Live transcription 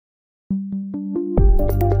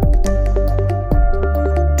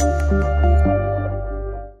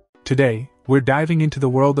Today, we're diving into the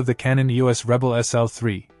world of the Canon EOS Rebel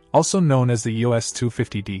SL3, also known as the EOS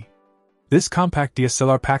 250D. This compact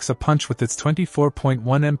DSLR packs a punch with its 24.1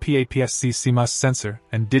 MP APS-C CMOS sensor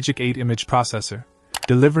and Digic 8 image processor,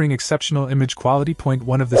 delivering exceptional image quality.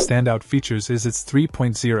 One of the standout features is its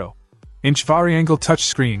 3.0-inch vari-angle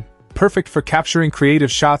touchscreen, perfect for capturing creative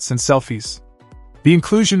shots and selfies. The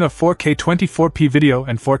inclusion of 4K 24p video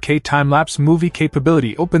and 4K time-lapse movie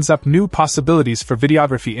capability opens up new possibilities for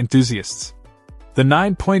videography enthusiasts. The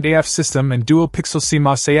 9-point AF system and dual-pixel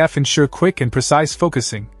CMOS AF ensure quick and precise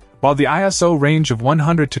focusing, while the ISO range of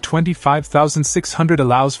 100 to 25,600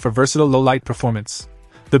 allows for versatile low-light performance.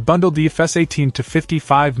 The bundled EOS 18 to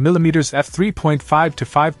 55mm f3.5 to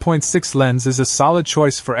 5.6 lens is a solid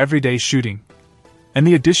choice for everyday shooting. And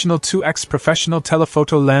the additional 2x professional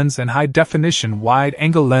telephoto lens and high-definition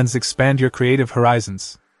wide-angle lens expand your creative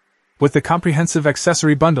horizons. With the comprehensive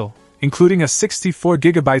accessory bundle, including a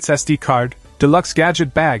 64GB SD card, deluxe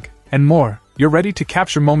gadget bag, and more, you're ready to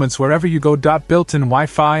capture moments wherever you go. Built-in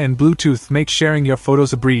Wi-Fi and Bluetooth make sharing your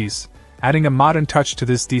photos a breeze, adding a modern touch to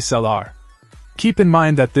this DSLR. Keep in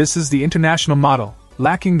mind that this is the international model,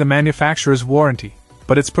 lacking the manufacturer's warranty,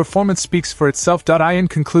 but its performance speaks for itself. In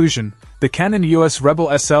conclusion, the Canon EOS Rebel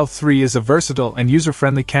SL3 is a versatile and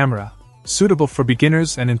user-friendly camera, suitable for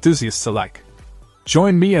beginners and enthusiasts alike.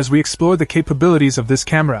 Join me as we explore the capabilities of this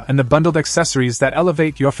camera and the bundled accessories that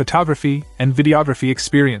elevate your photography and videography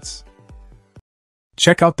experience.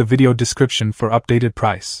 Check out the video description for updated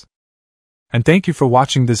price. And thank you for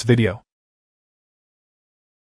watching this video.